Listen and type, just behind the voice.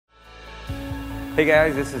Hey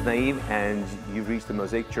guys, this is Naeem, and you've reached the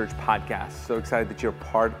Mosaic Church podcast. So excited that you're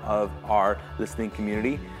part of our listening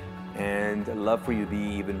community, and I'd love for you to be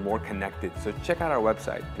even more connected. So check out our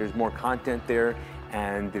website. There's more content there,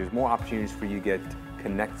 and there's more opportunities for you to get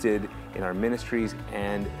connected in our ministries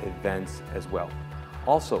and events as well.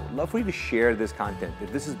 Also, love for you to share this content.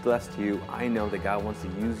 If this is blessed to you, I know that God wants to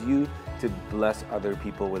use you to bless other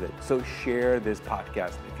people with it. So share this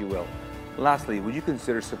podcast, if you will. Lastly, would you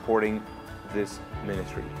consider supporting this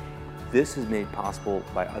ministry? This is made possible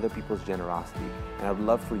by other people's generosity, and I'd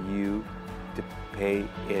love for you to pay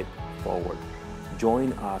it forward.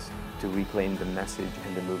 Join us to reclaim the message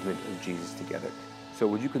and the movement of Jesus together. So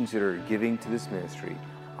would you consider giving to this ministry?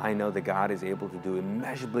 I know that God is able to do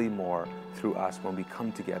immeasurably more through us when we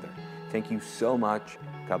come together. Thank you so much.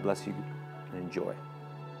 God bless you, and enjoy.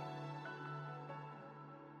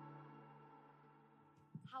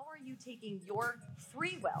 How are you taking your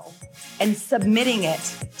free will and submitting it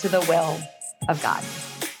to the will of God?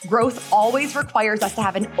 Growth always requires us to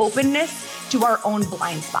have an openness to our own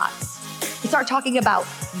blind spots. We start talking about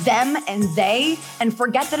them and they and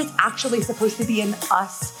forget that it's actually supposed to be an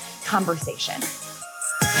us conversation.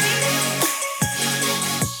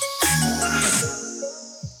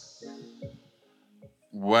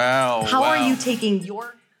 Wow. How are you taking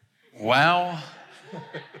your... Wow.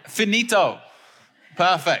 Finito.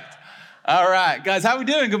 Perfect. All right, guys, how are we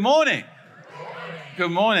doing? Good morning.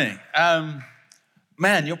 Good morning.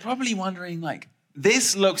 Man, you're probably wondering,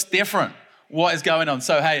 this looks different. What is going on?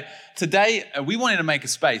 So, hey, today we wanted to make a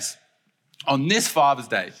space on this Father's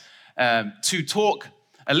Day to talk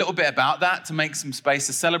a little bit about that, to make some space,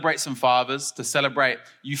 to celebrate some fathers, to celebrate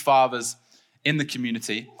you fathers in the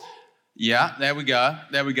community. Yeah, there we go.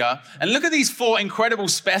 There we go. And look at these four incredible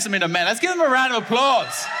specimens of men. Let's give them a round of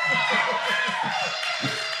applause.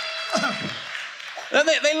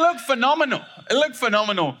 They look phenomenal. It looked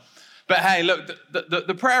phenomenal. But hey, look,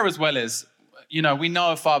 the prayer as well is, we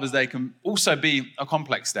know Father's Day can also be a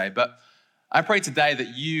complex day, but I pray today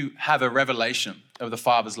that you have a revelation of the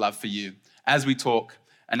Father's love for you as we talk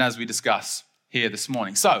and as we discuss here this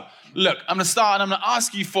morning. So, look, I'm going to start and I'm going to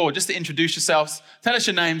ask you four just to introduce yourselves, tell us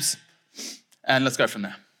your names, and let's go from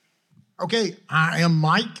there. Okay, I am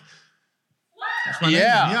Mike. That's my name.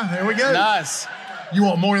 Yeah. Yeah, there we go. Nice. You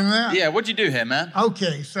want more than that? Yeah, what'd you do here, man?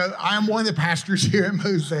 Okay, so I'm one of the pastors here at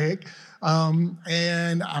Mosaic,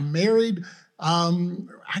 and I'm married.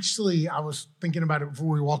 Actually, I was thinking about it before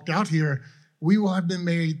we walked out here. We will have been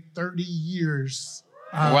married 30 years.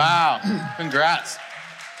 Wow, congrats.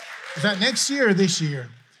 Is that next year or this year?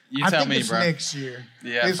 You tell me, bro. I think it's next year.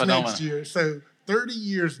 Yeah, it's phenomenal. next year. So 30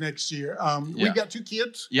 years next year. We've got two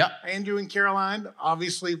kids, Andrew and Caroline.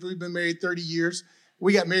 Obviously, we've been married 30 years.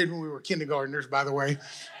 We got married when we were kindergartners, by the way.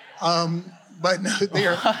 But no,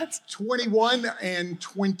 they're 21 and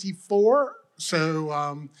 24. So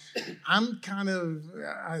I'm kind of,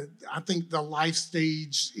 I think the life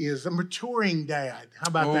stage is a maturing dad. How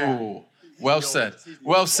about that? Well said.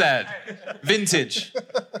 Well said. Vintage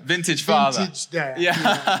father. Vintage dad. Yeah.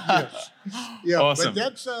 Yes. Yeah. Awesome.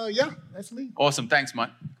 But that's me. Awesome. Thanks, Mike.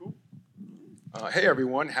 Cool. Hey,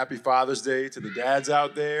 everyone. Happy Father's Day to the dads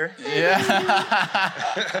out there.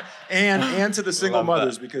 Yeah. and to the single Love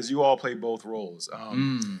mothers, that. because you all play both roles.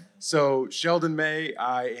 So Sheldon May,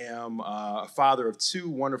 I am a father of two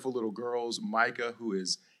wonderful little girls, Micah, who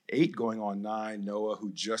is 8 going on 9, Noah,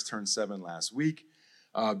 who just turned 7 last week.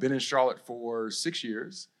 Been in Charlotte for 6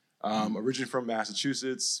 years. Originally from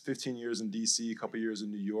Massachusetts, 15 years in DC, a couple years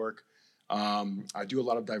in New York. I do a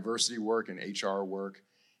lot of diversity work and HR work.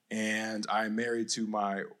 And I'm married to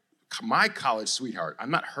my college sweetheart.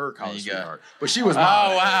 I'm not her college sweetheart, but she was mine.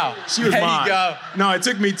 Oh, wow. She was there mine. You go. No, it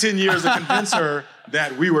took me 10 years to convince her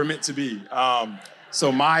that we were meant to be.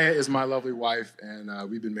 So Maya is my lovely wife, and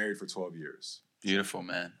we've been married for 12 years. Beautiful,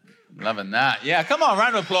 man. Loving that. Yeah, come on,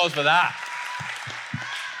 round of applause for that.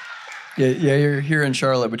 Yeah, you're here in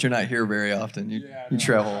Charlotte, but you're not here very often. You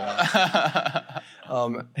travel a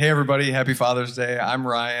lot. Hey, everybody. Happy Father's Day. I'm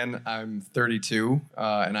Ryan. I'm 32,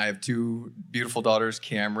 and I have two beautiful daughters,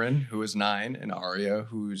 Cameron, who is 9, and Aria,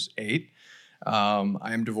 who's 8.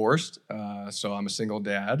 I am divorced, so I'm a single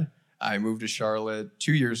dad. I moved to Charlotte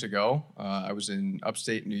 2 years ago. I was in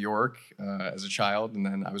upstate New York as a child, and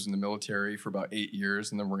then I was in the military for about 8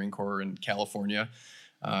 years in the Marine Corps in California.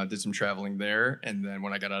 Did some traveling there, and then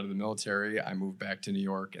when I got out of the military, I moved back to New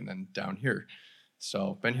York and then down here.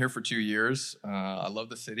 So been here for 2 years. I love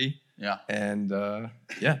the city. Yeah. And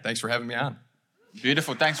thanks for having me on.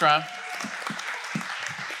 Beautiful. Thanks, Ryan.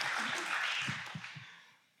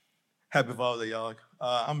 Happy Father's Day, y'all.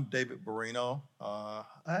 I'm David Barino. I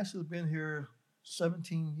actually been here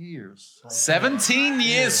 17 years. 17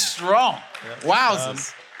 years strong. Yeah.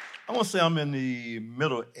 Wowzers. I want to say I'm in the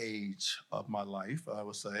middle age of my life, I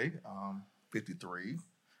would say, 53.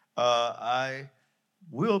 I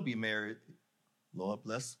will be married, Lord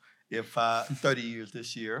bless, if 30 years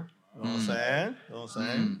this year. You know what I'm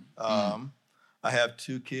saying? I have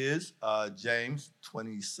 2 kids, James,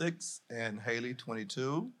 26, and Haley,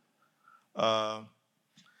 22.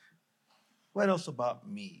 What else about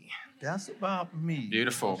me? That's about me.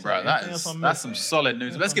 Beautiful, bro. That's some solid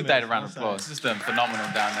news. Let's give Dave a round of applause. Just phenomenal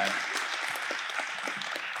down there.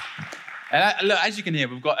 And look, as you can hear,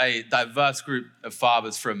 we've got a diverse group of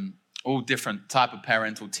fathers from all different type of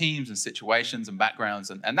parental teams and situations and backgrounds.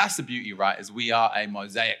 And that's the beauty, right, is we are a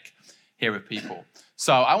mosaic here of people.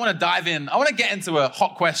 So I want to dive in. I want to get into a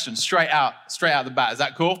hot question straight out the bat. Is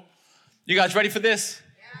that cool? You guys ready for this?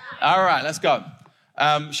 Yeah. All right, let's go.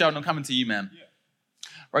 Sheldon, I'm coming to you, man. Yeah.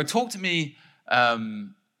 Right, talk to me.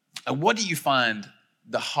 What do you find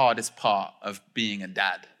the hardest part of being a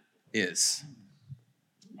dad is?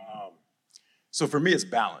 So for me, it's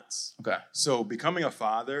balance. Okay. So becoming a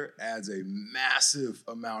father adds a massive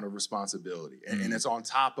amount of responsibility. And it's on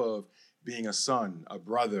top of being a son, a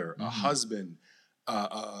brother, a husband,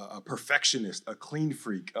 a perfectionist, a clean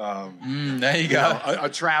freak. There you go. A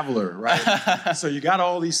traveler, right? So you got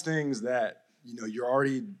all these things that, you're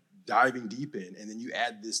already diving deep in, and then you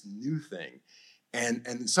add this new thing.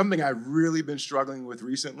 And something I've really been struggling with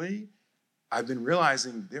recently, I've been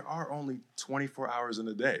realizing there are only 24 hours in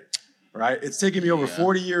a day. Right? It's taken me over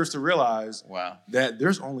 40 years to realize that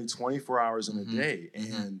there's only 24 hours in a day,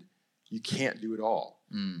 and you can't do it all.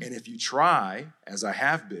 And if you try, as I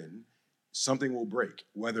have been, something will break.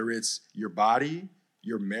 Whether it's your body,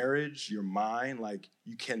 your marriage, your mind, like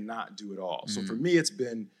you cannot do it all. So for me, it's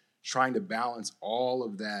been trying to balance all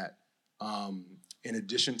of that in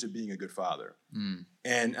addition to being a good father.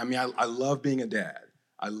 And I mean, I love being a dad.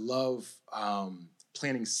 I love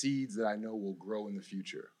planting seeds that I know will grow in the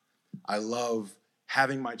future. I love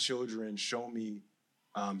having my children show me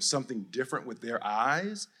something different with their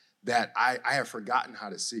eyes that I have forgotten how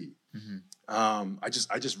to see. I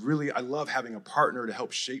love having a partner to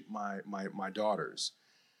help shape my daughters.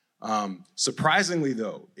 Surprisingly,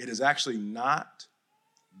 though, it is actually not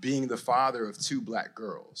being the father of 2 black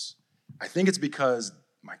girls. I think it's because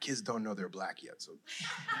my kids don't know they're black yet.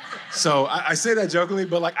 So I say that jokingly,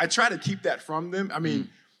 but like I try to keep that from them. I mean,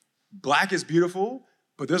 black is beautiful,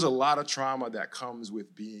 but there's a lot of trauma that comes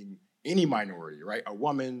with being any minority, right? A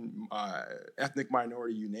woman, ethnic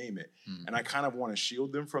minority, you name it. And I kind of want to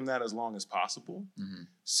shield them from that as long as possible.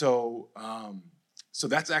 So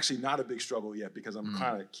that's actually not a big struggle yet because I'm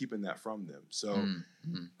kind of keeping that from them. So,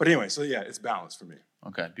 but anyway, so yeah, it's balance for me.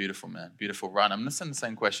 Okay, beautiful, man. Beautiful. Ron, I'm going to send the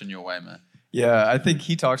same question your way, man. Yeah, I think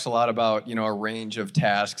he talks a lot about, a range of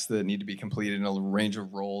tasks that need to be completed and a range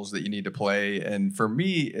of roles that you need to play. And for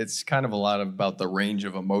me, it's kind of a lot about the range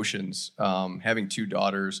of emotions. Having 2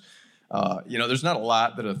 daughters, there's not a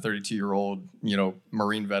lot that a 32-year-old,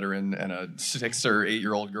 Marine veteran and a 6 or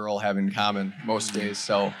 8-year-old girl have in common most days.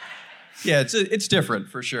 So, yeah, it's different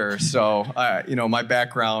for sure. So, my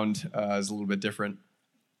background is a little bit different.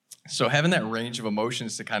 So having that range of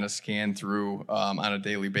emotions to kind of scan through on a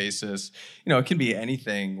daily basis, it can be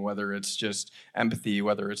anything, whether it's just empathy,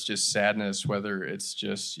 whether it's just sadness, whether it's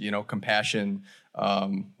just, compassion,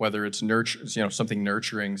 whether it's something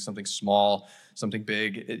nurturing, something small, something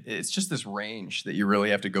big. It's just this range that you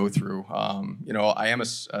really have to go through. I am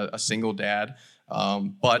a single dad.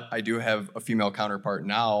 But I do have a female counterpart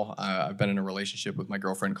now. I've been in a relationship with my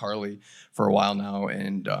girlfriend Carly for a while now,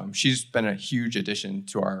 and she's been a huge addition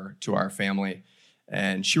to our family,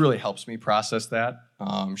 and she really helps me process that.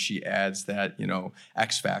 She adds that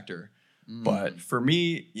X factor. But for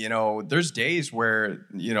me, there's days where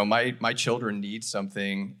my children need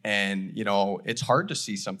something, and it's hard to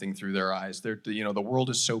see something through their eyes. The world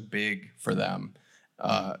is so big for them.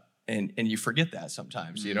 And you forget that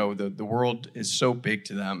sometimes, the world is so big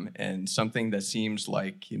to them, and something that seems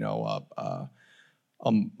like,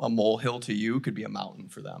 a molehill to you could be a mountain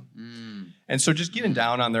for them. And so just getting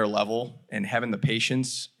down on their level and having the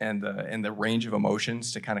patience and the range of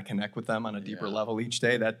emotions to kind of connect with them on a deeper level each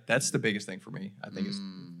day, that's the biggest thing for me. I think is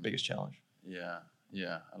the biggest challenge. Yeah.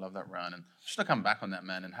 I love that, Ron. And just to come back on that,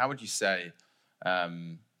 man, and how would you say,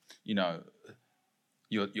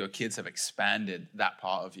 your kids have expanded that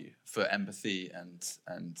part of you for empathy and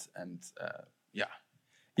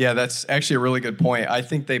Yeah, that's actually a really good point. I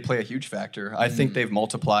think they play a huge factor. I think they've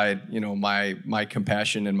multiplied, my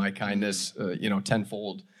compassion and my kindness,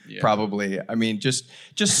 tenfold. probably. I mean, just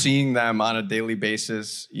seeing them on a daily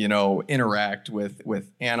basis, interact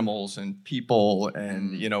with animals and people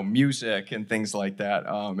and, music and things like that.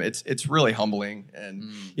 It's really humbling.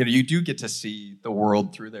 And, you do get to see the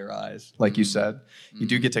world through their eyes. Like you said, you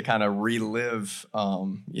do get to kind of relive,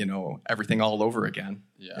 everything all over again.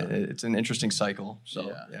 Yeah. It's an interesting cycle.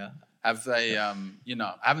 So, yeah. Have they, I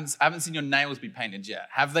haven't seen your nails be painted yet.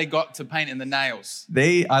 Have they got to paint in the nails?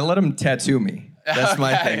 I let them tattoo me. That's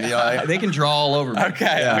my thing. They can draw all over me.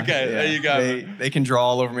 Okay, there you go. They can draw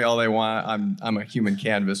all over me all they want. I'm a human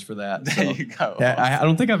canvas for that. So. There you go. I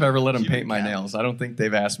don't think I've ever let them paint my nails. I don't think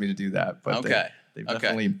they've asked me to do that. But they've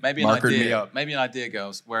definitely markered me up. Maybe an idea,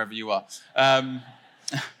 girls, wherever you are.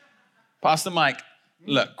 Pastor Mike,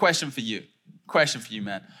 look, question for you,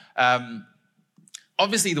 man.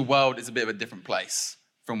 Obviously, the world is a bit of a different place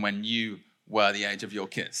from when you were the age of your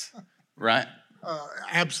kids, right?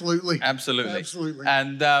 Absolutely.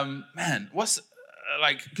 And man,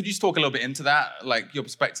 could you just talk a little bit into that, like your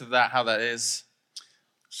perspective of that, how that is?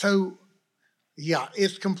 So, yeah,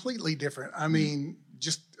 it's completely different. I mean,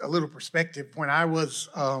 just a little perspective. When I was,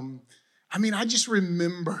 I just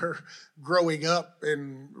remember growing up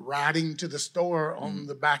and riding to the store on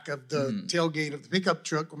the back of the tailgate of the pickup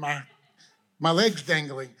truck with my legs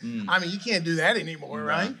dangling. I mean, you can't do that anymore,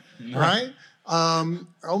 right? No. Right?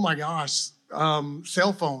 Oh my gosh,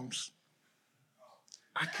 cell phones.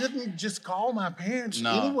 I couldn't just call my parents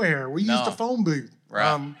anywhere. We used a phone booth.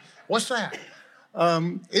 Right. What's that?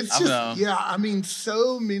 It's just,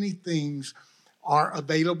 so many things are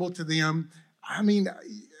available to them. I mean,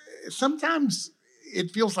 sometimes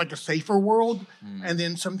it feels like a safer world, and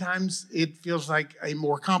then sometimes it feels like a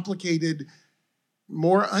more complicated,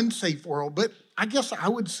 more unsafe world. But I guess I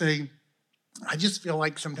would say, I just feel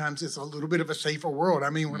like sometimes it's a little bit of a safer world. I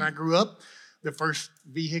mean, when I grew up, the first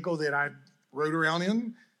vehicle that I rode around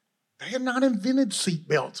in, they had not invented seat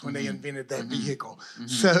belts when they invented that vehicle.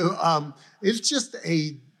 So it's just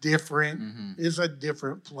a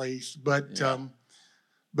different place. But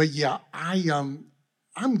yeah,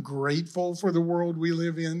 I'm grateful for the world we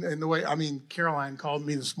live in and the way. I mean, Caroline called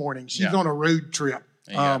me this morning. She's on a road trip.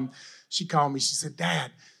 She called me. She said,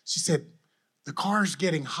 "Dad," she said, "the car's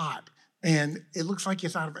getting hot and it looks like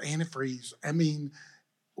it's out of antifreeze." I mean,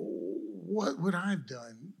 what would I have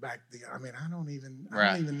done back then? I mean, I don't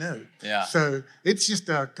even know. Yeah. So it's just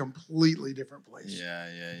a completely different place. Yeah.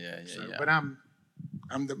 But I'm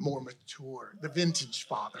the more mature, the vintage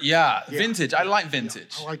father. Yeah, vintage. I like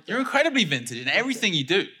vintage. I like that. You're incredibly vintage in everything you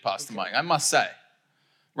do, Pastor Mike, I must say.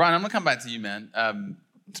 Ryan, I'm going to come back to you, man.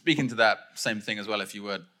 Speaking to that same thing as well, if you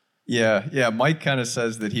would. Yeah. Mike kind of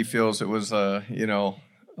says that he feels it was, a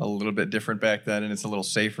little bit different back then, and it's a little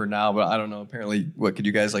safer now. But I don't know. Apparently, could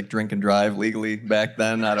you guys drink and drive legally back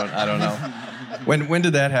then? I don't know. When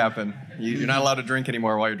did that happen? You're not allowed to drink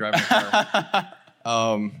anymore while you're driving a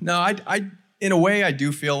car. No, I in a way I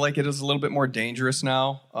do feel like it is a little bit more dangerous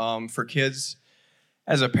now for kids.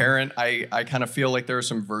 As a parent, I kind of feel like there are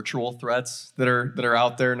some virtual threats that are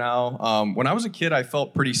out there now. When I was a kid, I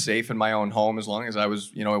felt pretty safe in my own home as long as I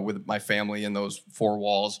was, with my family in those four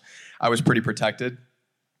walls. I was pretty protected.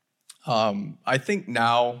 I think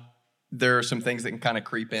now there are some things that can kind of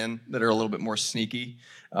creep in that are a little bit more sneaky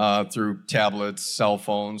through tablets, cell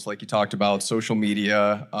phones, like you talked about, social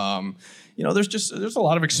media. There's a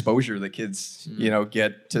lot of exposure that kids,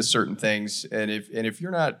 get to certain things. And if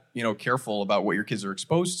you're not, careful about what your kids are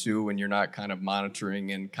exposed to, and you're not kind of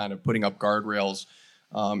monitoring and kind of putting up guardrails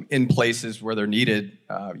in places where they're needed,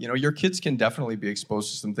 your kids can definitely be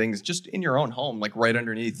exposed to some things just in your own home, like right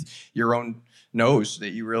underneath your own nose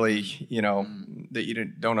that you really, that you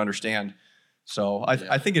don't understand. So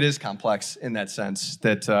I think it is complex in that sense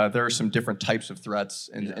that there are some different types of threats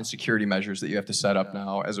and security measures that you have to set up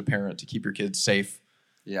now as a parent to keep your kids safe.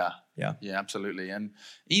 Yeah, absolutely. And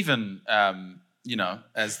even, I'm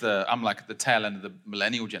like at the tail end of the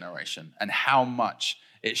millennial generation, and how much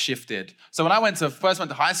it shifted. So when I first went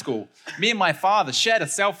to high school, me and my father shared a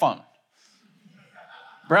cell phone.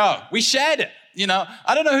 Bro, we shared it.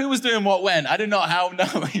 I don't know who was doing what when. I do not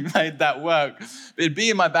know he made that work. It'd be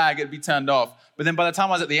in my bag, it'd be turned off. But then by the time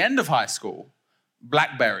I was at the end of high school,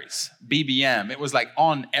 Blackberries, BBM, it was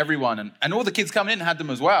on everyone. And all the kids coming in had them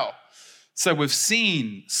as well. So we've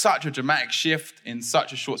seen such a dramatic shift in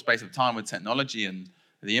such a short space of time with technology and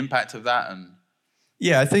the impact of that. And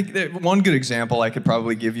yeah, I think that one good example I could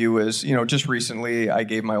probably give you is, just recently I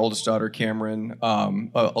gave my oldest daughter, Cameron,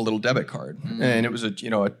 a little debit card. And it was a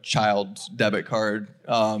child's debit card,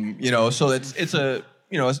 so it's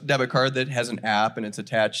a debit card that has an app and it's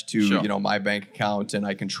attached to my bank account, and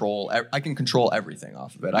I can control everything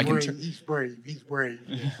off of it. He's brave.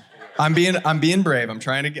 I'm being brave. I'm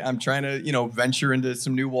trying to venture into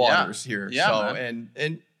some new waters here. Yeah, so man.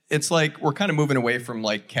 and it's like we're kind of moving away from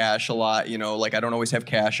like cash a lot. Like I don't always have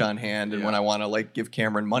cash on hand, and when I want to like give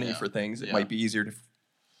Cameron money for things, it might be easier to.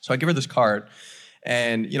 So I give her this card.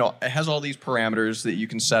 And, it has all these parameters that you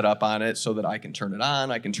can set up on it so that I can turn it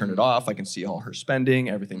on, I can turn it off, I can see all her spending,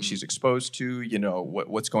 everything she's exposed to,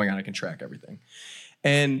 what's going on, I can track everything.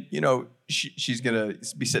 And, she's going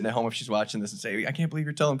to be sitting at home if she's watching this and say, I can't believe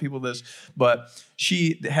you're telling people this. But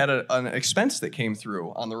she had an expense that came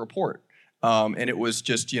through on the report. And it was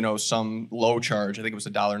just, some low charge. I think it was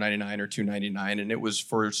 $1.99 or $2.99, and it was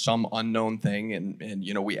for some unknown thing.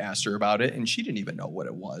 And we asked her about it, and she didn't even know what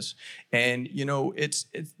it was. And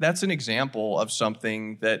that's an example of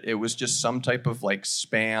something that it was just some type of like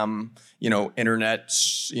spam, internet,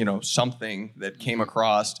 something that came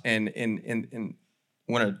across. And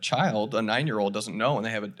when a 9-year-old doesn't know, and they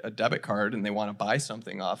have a debit card and they want to buy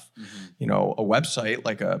something off, a website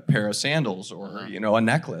like a pair of sandals or a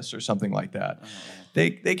necklace or something like that,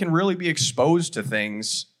 they can really be exposed to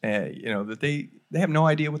things that they have no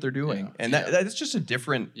idea what they're doing, and that's just a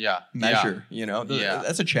different measure.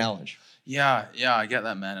 That's a challenge. Yeah, I get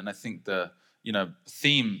that, man, and I think the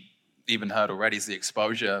theme even heard already is the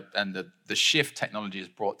exposure and the shift technology has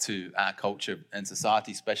brought to our culture and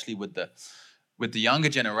society, especially with the younger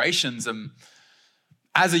generations.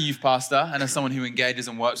 As a youth pastor and as someone who engages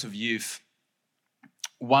and works with youth,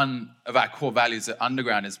 one of our core values at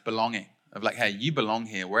Underground is belonging. Of like, hey, you belong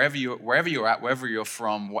here. Wherever you're at, wherever you're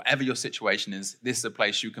from, whatever your situation is, this is a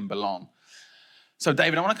place you can belong. So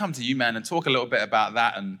David, I want to come to you, man, and talk a little bit about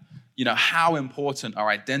that and how important our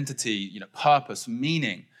identity, purpose,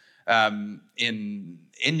 meaning in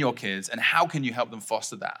your kids, and how can you help them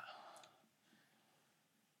foster that?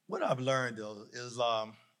 What I've learned, though, is,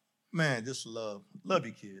 just love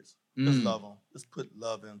your kids. Just love them. Just put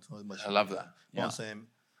love into as much. I love that. You know what I'm saying?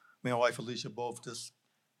 Me and my wife, Alicia, both just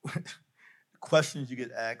questions you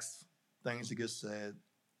get asked, things you get said,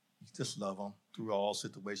 you just love them through all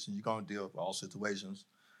situations. You're going to deal with all situations,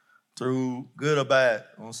 through good or bad.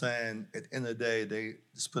 You know what I'm saying? At the end of the day, they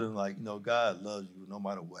just put in like, God loves you no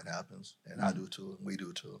matter what happens. And I do too, and we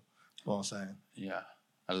do too. You know what I'm saying? Yeah.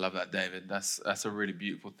 I love that, David. That's a really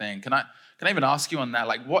beautiful thing. Can I even ask you on that?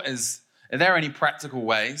 Like, are there any practical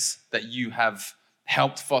ways that you have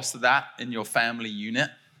helped foster that in your family unit?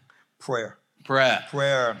 Prayer.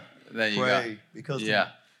 There you go. Because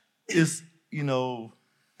it's,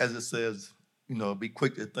 as it says, be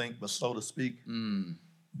quick to think but slow to speak.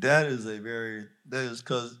 That is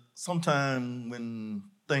because sometimes when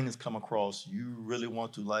things come across, you really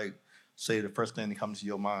want to say the first thing that comes to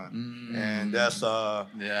your mind, and that's that's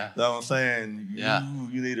what I'm saying.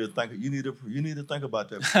 You need to think. You need to think about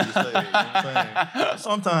that before you say it. You know what I'm saying?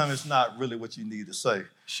 Sometimes it's not really what you need to say.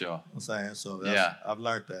 Sure. You know what I'm saying, so I've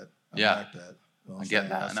learned that. You know I get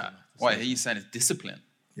that. What he's saying is discipline,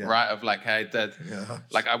 right? Of like, hey,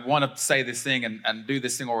 like I want to say this thing and do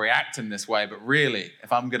this thing or react in this way, but really,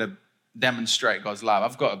 if I'm gonna demonstrate God's love,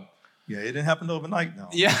 I've got to. Yeah, it didn't happen overnight, though.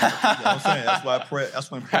 Yeah. You know what I'm saying?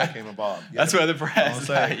 That's when prayer came about. That's where the prayer is.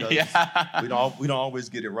 We don't always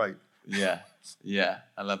get it right. Yeah.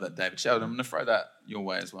 I love that, David. Sheldon, I'm going to throw that your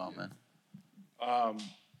way as well, man.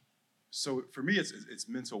 So for me, it's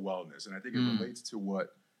mental wellness, and I think it relates to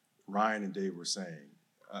what Ryan and Dave were saying.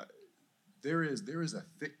 There is a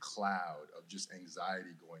thick cloud of just anxiety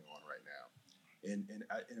going on right now.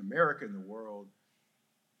 In America, in the world,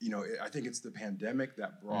 I think it's the pandemic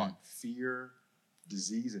that brought fear,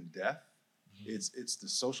 disease, and death. It's the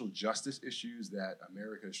social justice issues that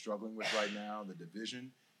America is struggling with right now, the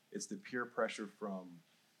division. It's the peer pressure from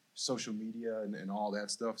social media and all that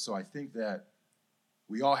stuff. So I think that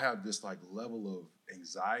we all have this level of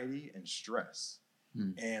anxiety and stress.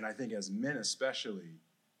 And I think as men especially,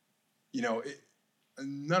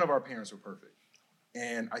 none of our parents were perfect.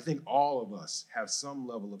 And I think all of us have some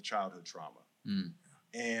level of childhood trauma.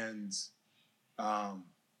 And,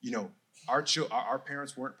 our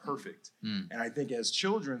parents weren't perfect. And I think as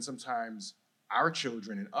children, sometimes our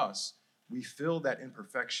children and us, we fill that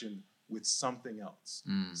imperfection with something else,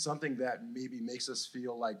 something that maybe makes us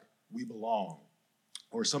feel like we belong,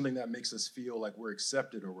 or something that makes us feel like we're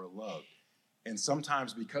accepted or we're loved. And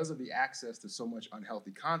sometimes because of the access to so much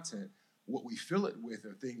unhealthy content, what we fill it with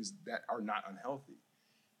are things that are not unhealthy.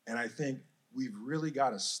 And I think we've really got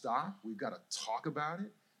to stop. We've got to talk about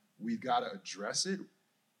it. We've got to address it.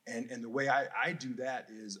 And the way I do that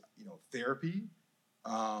is, therapy,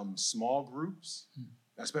 small groups.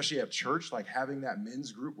 especially at church, like having that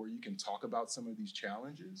men's group where you can talk about some of these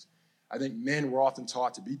challenges. I think men were often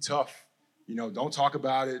taught to be tough, don't talk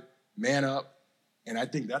about it, man up. And I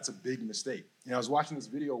think that's a big mistake. I was watching this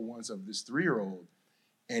video once of this 3-year-old,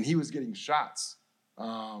 and he was getting shots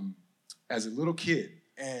as a little kid,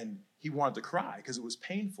 and he wanted to cry because it was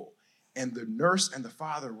painful. And the nurse and the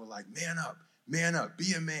father were like, man up,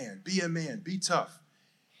 be a man, be tough.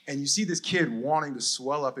 And you see this kid wanting to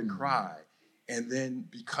swell up and cry. And then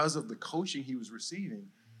because of the coaching he was receiving,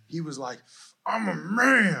 he was like, I'm a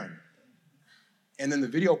man. And then the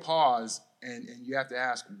video paused, and you have to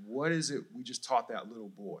ask, what is it we just taught that little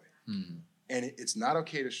boy? Mm-hmm. And it's not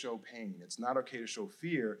okay to show pain. It's not okay to show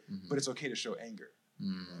fear, mm-hmm. but it's okay to show anger.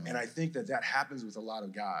 Mm-hmm. And I think that happens with a lot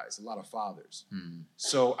of guys, a lot of fathers. Mm-hmm.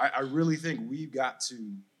 So I really think we've got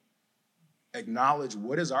to acknowledge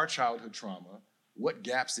what is our childhood trauma, what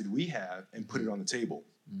gaps did we have, and put it on the table.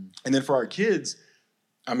 Mm-hmm. And then for our kids,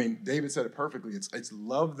 David said it perfectly. It's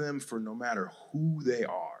love them for no matter who they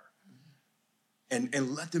are.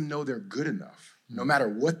 And let them know they're good enough, no matter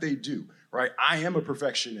what they do, right? I am a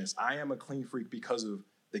perfectionist. I am a clean freak because of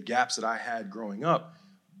the gaps that I had growing up.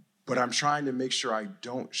 But I'm trying to make sure I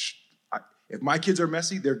don't, if my kids are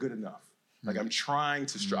messy, they're good enough. Like I'm trying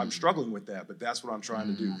to, I'm struggling with that, but that's what I'm trying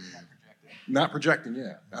to do. Not projecting,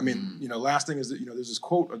 yeah. Last thing is that, there's this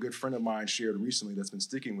quote a good friend of mine shared recently that's been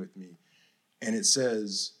sticking with me. And it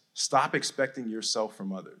says, stop expecting yourself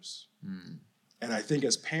from others. And I think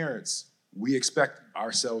as parents, we expect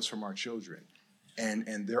ourselves from our children,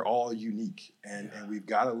 and they're all unique, and we've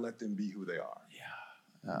got to let them be who they are.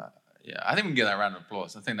 Yeah, I think we can give that a round of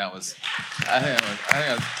applause. I think that was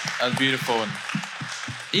beautiful, and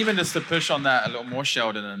even just to push on that a little more,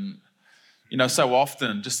 Sheldon. And so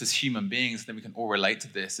often, just as human beings, then we can all relate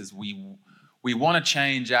to this. Is we want to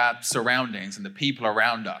change our surroundings and the people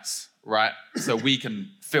around us, right? So we can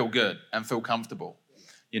feel good and feel comfortable.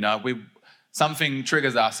 Something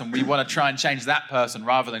triggers us and we want to try and change that person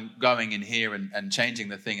rather than going in here and changing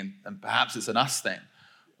the thing, and perhaps it's an us thing,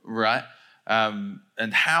 right?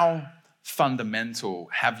 And how fundamental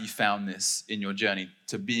have you found this in your journey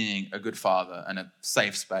to being a good father and a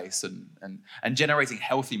safe space and generating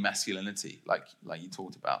healthy masculinity like you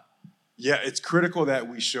talked about? Yeah, it's critical that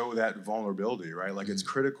we show that vulnerability, right? Like it's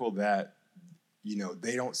critical that,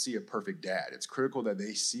 they don't see a perfect dad. It's critical that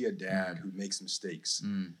they see a dad who makes mistakes.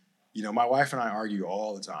 My wife and I argue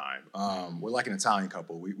all the time. We're like an Italian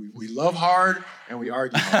couple. We love hard and we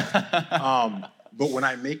argue hard. But when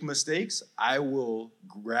I make mistakes, I will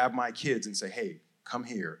grab my kids and say, hey, come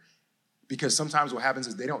here. Because sometimes what happens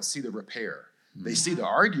is they don't see the repair. They see the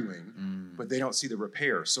arguing, but they don't see the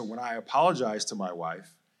repair. So when I apologize to my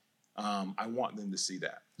wife, I want them to see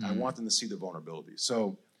that. I want them to see the vulnerability.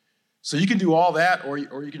 So you can do all that, or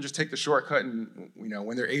you can just take the shortcut and,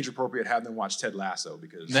 when they're age appropriate, have them watch Ted Lasso,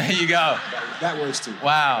 because there you go. That works too.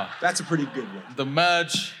 Wow, that's a pretty good one.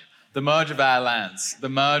 The merge of our lands.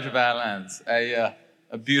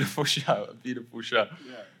 A beautiful show. A beautiful show.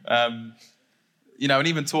 Yeah. And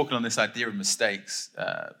even talking on this idea of mistakes,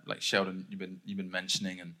 like Sheldon, you've been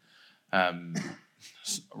mentioning, and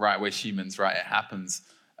right, we're humans, right? It happens.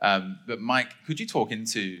 But Mike, could you talk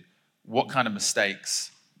into what kind of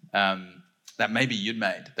mistakes that maybe you'd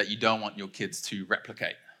made that you don't want your kids to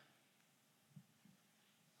replicate?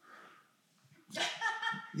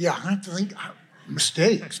 Yeah, I think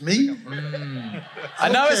mistakes. Me? I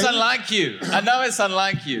know it's unlike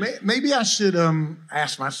you. Maybe I should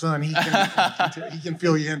ask my son. He can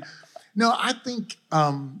fill you in. No, I think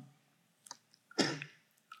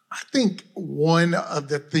one of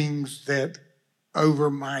the things that over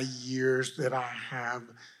my years that I have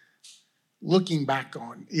looking back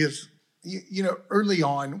on is, early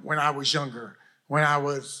on when I was younger, when I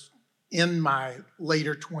was in my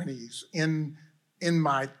later 20s, in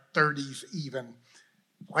my 30s even,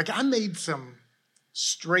 like I made some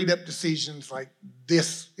straight up decisions like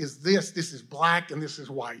this is black and this is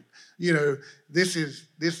white. This is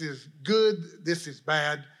good, this is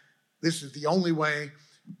bad, this is the only way.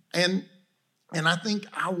 And I think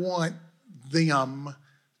I want them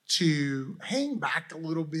to hang back a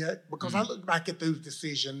little bit, because I look back at those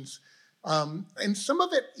decisions, and some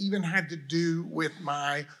of it even had to do with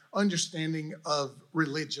my understanding of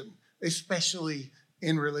religion, especially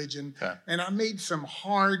in religion. Okay. And I made some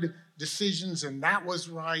hard decisions, and that was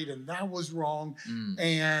right and that was wrong.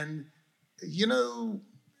 And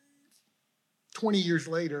 20 years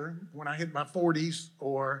later, when I hit my 40s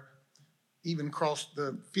or even crossed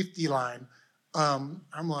the 50 line,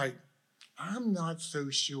 I'm like, I'm not so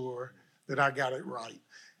sure that I got it right.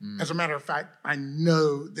 As a matter of fact, I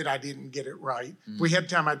know that I didn't get it right. If we had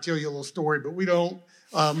time, I'd tell you a little story, but we don't.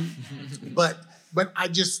 But I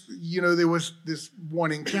just, there was this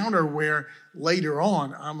one encounter where later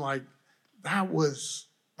on, I'm like, that was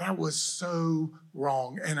so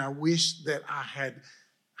wrong. And I wish that I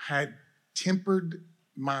had tempered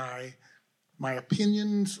my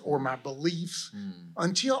opinions or my beliefs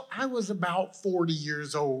until I was about 40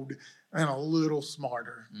 years old and a little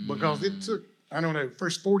smarter, because it took,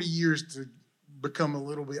 first 40 years to become a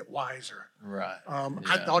little bit wiser. Right.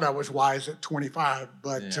 I thought I was wise at 25,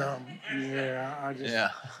 but I just,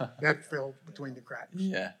 that fell between the cracks.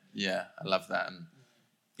 Yeah, I love that. And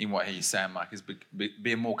in what he's saying, Mike, is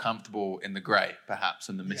being more comfortable in the grey, perhaps,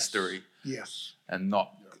 and the mystery. Yes. And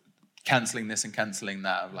not cancelling this and cancelling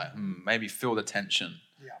that, of like, maybe feel the tension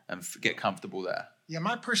and get comfortable there. Yeah,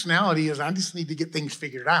 my personality is I just need to get things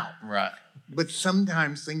figured out. Right. But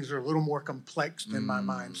sometimes things are a little more complex than my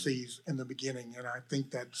mind sees in the beginning. And I think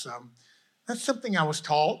that's something I was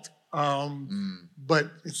taught,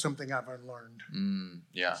 but it's something I've unlearned.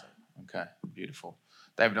 Yeah. Okay. Beautiful.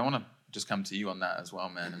 David, I want to just come to you on that as well,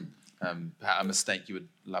 man. And a mistake you would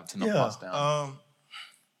love to not pass down.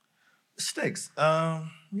 Mistakes.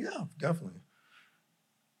 Yeah, definitely.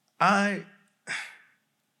 I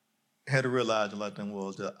had to realize a lot of things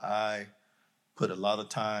was that I put a lot of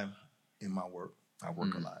time in my work. I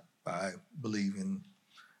work a lot. I believe in,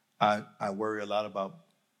 I worry a lot about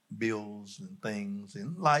bills and things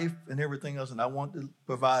in life and everything else, and I want to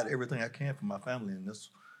provide everything I can for my family in this.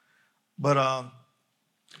 But I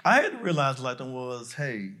had to realize a lot of things was,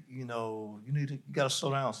 hey, you got to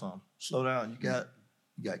slow down some. Slow down. You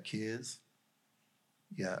got kids,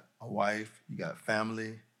 you got a wife, you got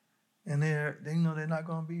family, and they're not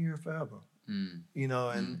going to be here forever.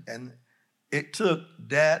 And it took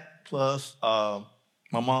that plus my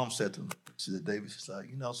mom said to me, she said, David, she's like,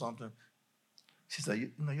 something? She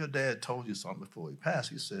said, your dad told you something before he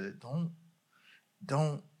passed. He said,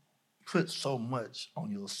 don't put so much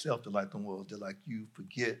on yourself that you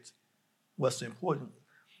forget what's important.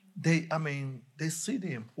 They see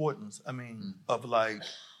the importance, of like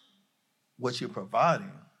what you're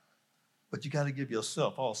providing, but you got to give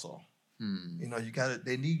yourself also.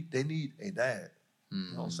 They need a dad. You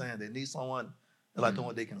know what I'm saying? They need someone like the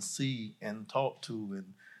one they can see and talk to and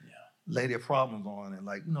lay their problems on and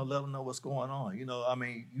let them know what's going on.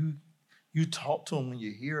 You talk to them when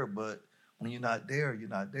you're here, but when you're not there, you're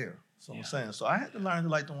not there. So I'm saying. So I had to learn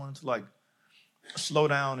to slow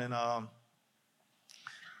down and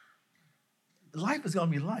life is gonna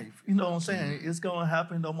be life. You know what I'm saying? It's gonna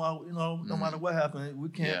happen no matter what happens. We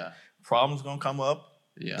can't. Problems gonna come up.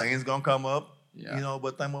 Things gonna come up.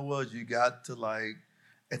 But the thing was, you got to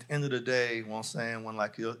at the end of the day, what I'm saying, when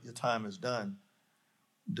your time is done,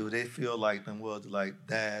 do they feel like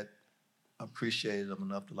dad appreciated them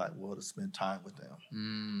enough to spend time with them?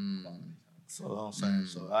 So I'm saying.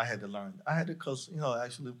 So I had to learn. Because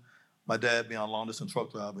actually, my dad being a long distance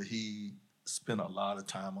truck driver, he spent a lot of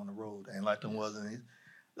time on the road, and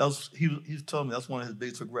he told me that's one of his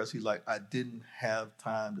biggest regrets. He's like, I didn't have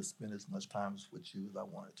time to spend as much time with you as I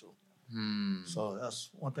wanted to. So that's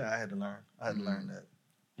one thing I had to learn. I had to learn that.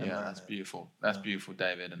 That's beautiful. That's beautiful,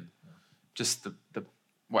 David. And just the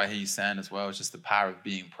what he's saying as well is just the power of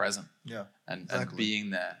being present. And being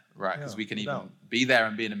there, right? Because we can even be there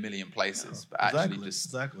and be in a million places, but actually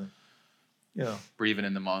just breathing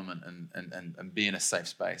in the moment and be in a safe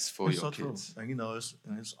space for your kids. True.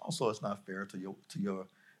 And it's not fair to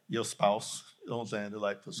your spouse. You know what I'm saying?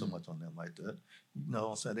 They put so much on them like that. You know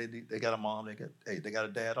what I'm saying? They got a mom. They got a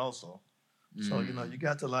dad also. So you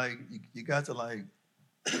got to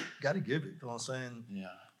got to give it. You know what I'm saying? Yeah.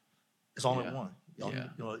 It's only one.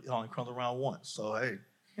 It only comes around once. So hey,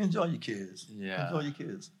 enjoy your kids. Yeah. Enjoy your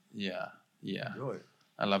kids. Yeah. Enjoy it.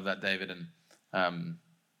 I love that, David. And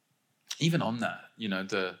even on that,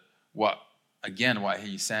 what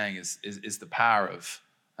he's saying is the power of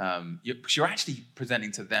you're actually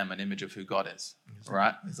presenting to them an image of who God is,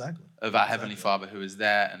 right? Exactly. Of our Heavenly Father who is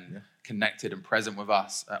there and connected and present with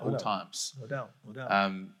us at all times. No doubt.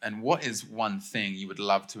 And what is one thing you would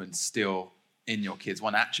love to instill in your kids,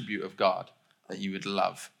 one attribute of God that you would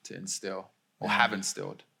love to instill or have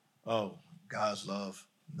instilled? Oh, God's love,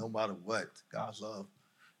 no matter what, God's love.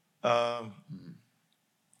 I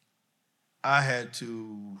had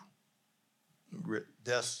to,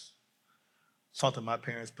 that's something my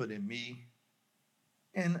parents put in me.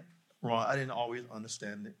 And Ron, I didn't always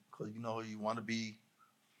understand it because, you want to be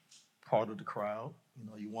part of the crowd.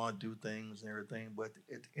 You want to do things and everything. But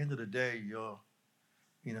at the end of the day, you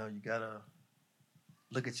got to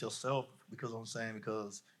look at yourself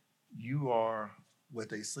because you are what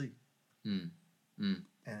they see. Mm. Mm.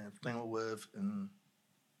 And thing with, and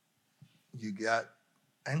you got,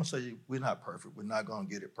 I ain't gonna say we're not perfect. We're not gonna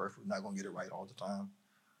get it perfect. We're not gonna get it right all the time.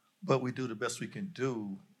 But we do the best we can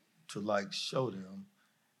do to like show them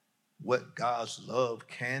what God's love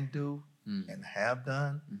can do and have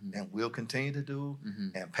done and will continue to do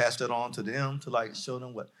and pass that on to them to like show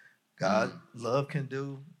them what God's love can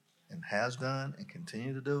do and has done and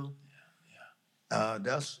continue to do.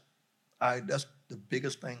 That's the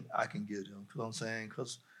biggest thing I can give them. You know what I'm saying?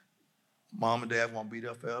 Because mom and dad won't be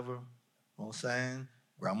there forever. You know what I'm saying?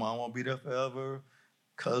 Grandma won't be there forever.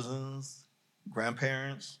 Cousins,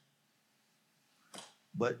 grandparents.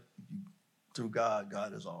 But through God,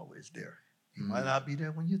 God is always there. He might not be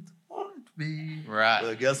there when you want it to be. Right.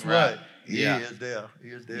 But guess what? He is there. He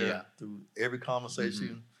is there through every conversation.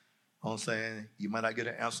 You know what I'm saying? You might not get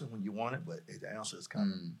an answer when you want it, but the answer is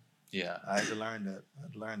coming. Yeah. I had to learn that. I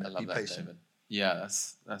had to learn that. I love be that, patient. David. Yeah,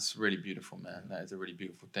 that's really beautiful, man. That is a really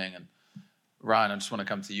beautiful thing. And Ryan, I just want to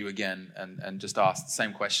come to you again and just ask the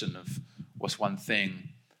same question of what's one thing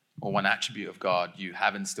or one attribute of God you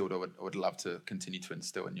have instilled or would love to continue to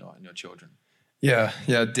instill in your children? Yeah.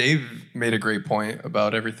 Dave made a great point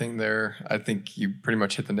about everything there. I think you pretty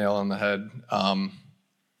much hit the nail on the head.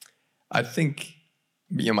 I think,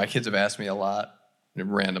 my kids have asked me a lot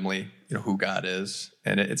randomly, who God is,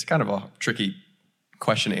 and it's kind of a tricky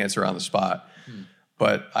question to answer on the spot.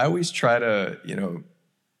 But I always try to,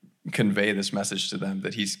 convey this message to them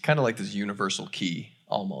that he's kind of like this universal key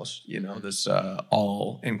almost, this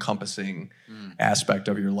all-encompassing aspect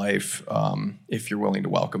of your life if you're willing to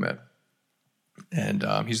welcome it. And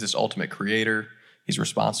he's this ultimate creator. He's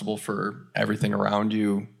responsible for everything around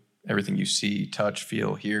you, everything you see, touch,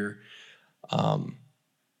 feel, hear. And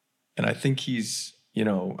I think he's,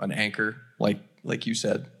 an anchor, like you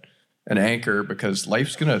said, an anchor, because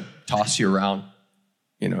life's going to toss you around.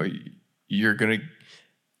 You're going to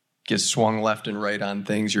get swung left and right on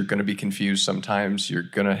things. You're going to be confused sometimes. You're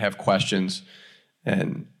going to have questions.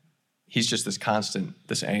 And he's just this constant,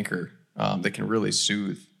 this anchor that can really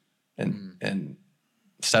soothe and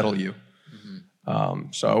settle you.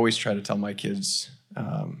 So I always try to tell my kids,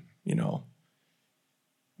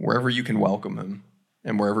 wherever you can welcome him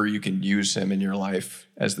and wherever you can use him in your life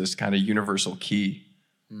as this kind of universal key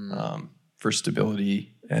for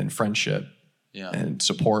stability and friendship and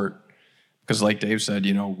support. Because like Dave said,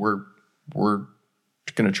 we're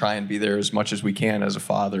going to try and be there as much as we can as a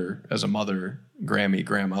father, as a mother, Grammy,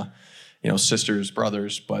 grandma, sisters,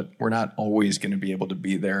 brothers, but we're not always going to be able to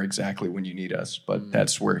be there exactly when you need us. But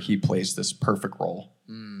that's where he plays this perfect role.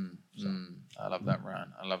 I love that,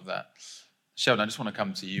 Ryan. I love that. Sheldon, I just want to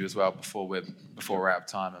come to you as well before we're out of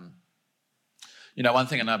time. And one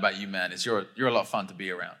thing I know about you, man, is you're a lot of fun to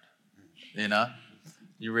be around.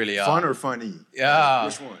 You really are. Fun or funny? Yeah.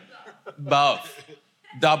 Which one? Both.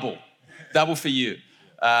 Double for you.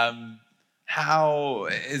 How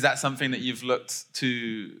is that something that you've looked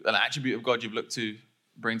to, an attribute of God you've looked to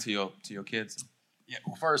bring to your kids? Yeah.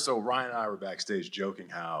 Well, first, so Ryan and I were backstage joking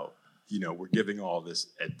how we're giving all this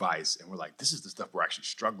advice, and we're like, this is the stuff we're actually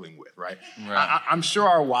struggling with, right? I'm sure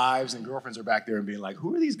our wives and girlfriends are back there and being like,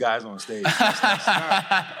 who are these guys on stage?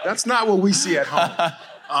 That's not what we see at home.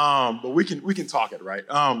 But we can talk it, right?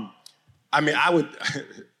 I would,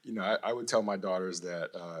 I would tell my daughters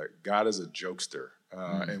that God is a jokester,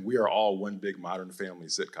 and we are all one big Modern Family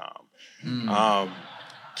sitcom.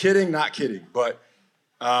 Kidding, not kidding, but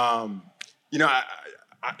I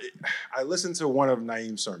listened to one of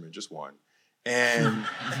Naeem's sermons, just one, and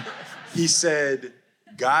he said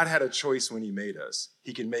God had a choice when he made us.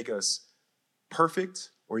 He can make us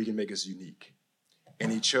perfect or he can make us unique,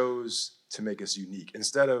 and he chose to make us unique.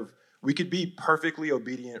 Instead of, we could be perfectly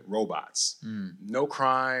obedient robots, no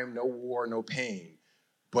crime, no war, no pain,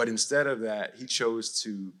 but instead of that, he chose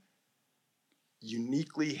to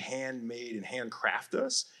uniquely handmade and handcraft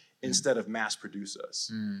us instead of mass produce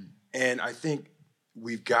us. And I think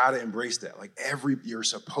we've got to embrace that. Like you're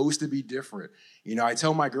supposed to be different. I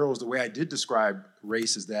tell my girls the way I did describe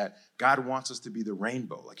race is that God wants us to be the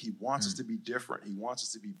rainbow. Like he wants us to be different. He wants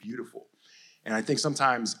us to be beautiful. And I think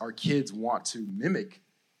sometimes our kids want to mimic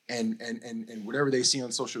and whatever they see on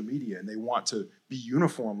social media, and they want to be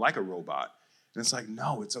uniform like a robot. And it's like,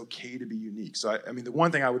 no, it's okay to be unique. So the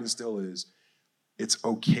one thing I would instill is it's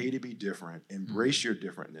okay to be different. Embrace your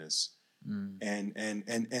differentness.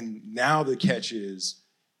 And now the catch is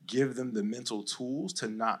give them the mental tools to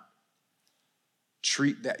not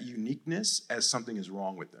treat that uniqueness as something is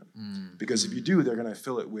wrong with them. Because if you do, they're going to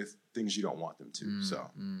fill it with things you don't want them to.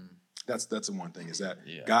 So that's the one thing is that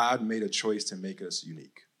God made a choice to make us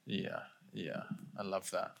unique. Yeah. Yeah, I love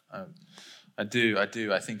that. I do.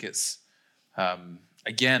 I think it's,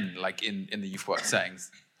 again, like in the youth work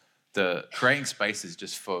settings, the creating spaces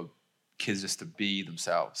just for kids just to be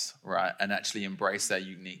themselves, right? And actually embrace their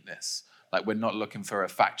uniqueness. Like, we're not looking for a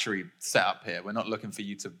factory setup here. We're not looking for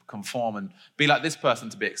you to conform and be like this person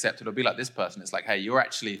to be accepted or be like this person. It's like, hey, you're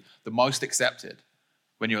actually the most accepted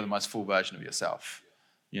when you're the most full version of yourself,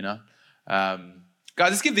 you know? Guys,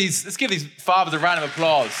 let's give these fathers a round of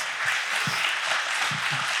applause.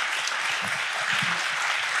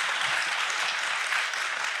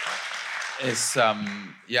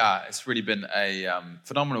 It's really been a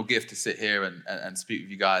phenomenal gift to sit here and speak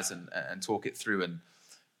with you guys and talk it through. And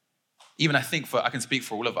even I think I can speak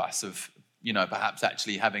for all of us of, you know, perhaps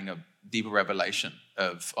actually having a deeper revelation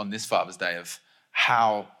on this Father's Day of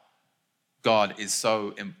how God is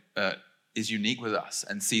is unique with us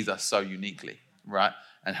and sees us so uniquely, right?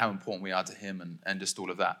 And how important we are to him and just all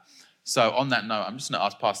of that. So on that note, I'm just going to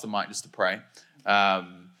ask Pastor Mike just to pray.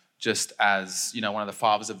 Just as, you know, one of the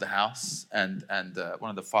fathers of the house and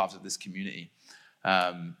one of the fathers of this community.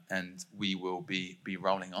 And we will be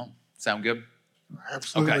rolling on. Sound good?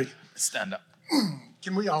 Absolutely. Okay, stand up.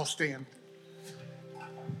 Can we all stand?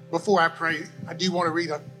 Before I pray, I do want to read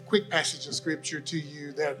a quick passage of scripture to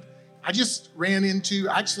you that I just ran into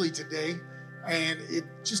actually today, and it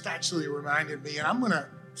just actually reminded me, and I'm going to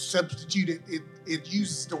substitute it. It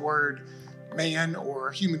uses the word man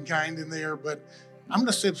or humankind in there, but I'm going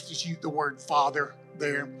to substitute the word father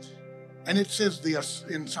there. And it says this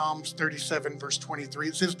in Psalms 37, verse 23.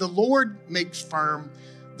 It says, "The Lord makes firm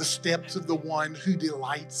the steps of the one who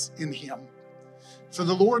delights in him." So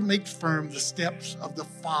the Lord makes firm the steps of the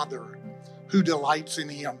father who delights in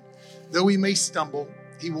him. Though he may stumble,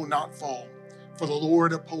 he will not fall, for the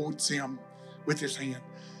Lord upholds him with his hand.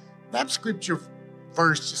 That scripture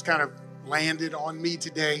verse just kind of landed on me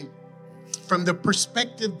today from the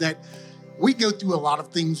perspective that we go through a lot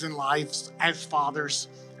of things in life as fathers.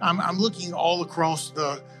 I'm looking all across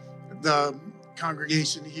the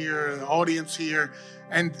congregation here, the audience here,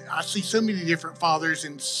 and I see so many different fathers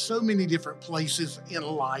in so many different places in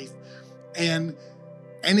life. And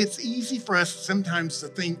it's easy for us sometimes to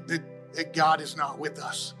think that God is not with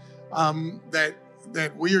us,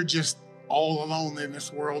 that we are just all alone in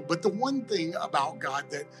this world. But the one thing about God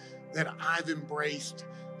that I've embraced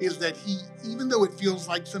is that he, even though it feels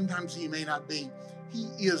like sometimes he may not be, he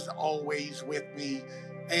is always with me.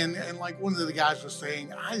 And like one of the guys was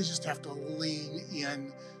saying, I just have to lean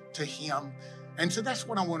in to him. And so that's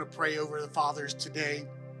what I want to pray over the fathers today,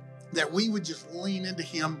 that we would just lean into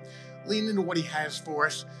him, lean into what he has for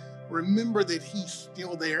us. Remember that he's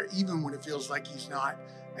still there, even when it feels like he's not,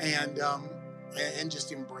 and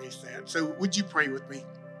just embrace that. So would you pray with me?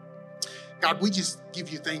 God, we just give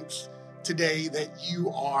you thanks today that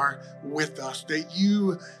you are with us, that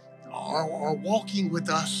you are walking with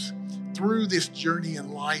us through this journey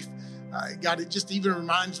in life. God, it just even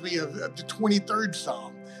reminds me of the 23rd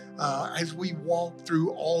Psalm as we walk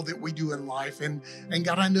through all that we do in life. And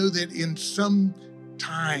God, I know that in some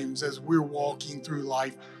times as we're walking through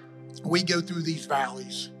life, we go through these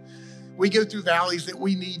valleys. We go through valleys that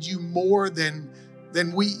we need you more than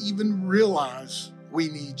we even realize we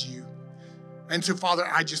need you. And so, Father,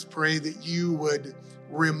 I just pray that you would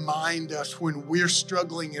remind us when we're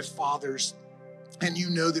struggling as fathers, and you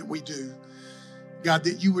know that we do, God,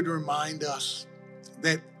 that you would remind us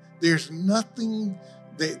that there's nothing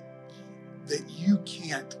that you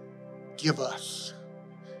can't give us.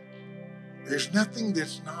 There's nothing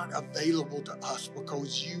that's not available to us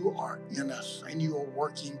because you are in us and you are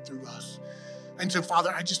working through us. And so,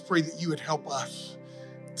 Father, I just pray that you would help us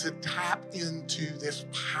to tap into this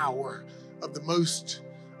power of the most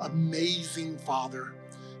amazing Father,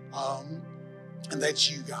 and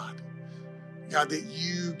that's you, God. God, that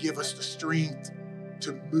you give us the strength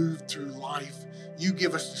to move through life. You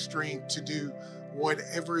give us the strength to do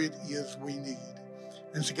whatever it is we need.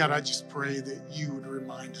 And so, God, I just pray that you would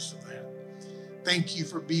remind us of that. Thank you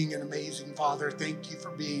for being an amazing Father. Thank you for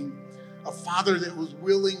being a Father that was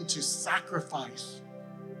willing to sacrifice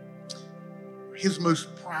his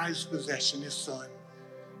most prized possession, his Son,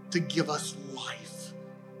 to give us life,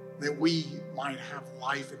 that we might have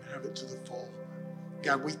life and have it to the full.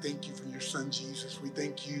 God, we thank you for your Son, Jesus. We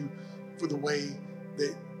thank you for the way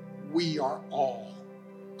that we are all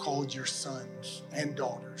called your sons and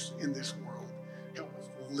daughters in this world. Help us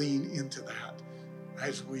to lean into that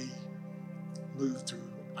as we move through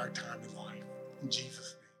our time in life. In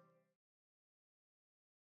Jesus' name.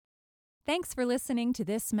 Thanks for listening to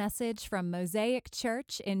this message from Mosaic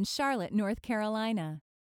Church in Charlotte, North Carolina.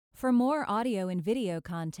 For more audio and video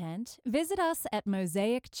content, visit us at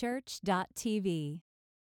mosaicchurch.tv.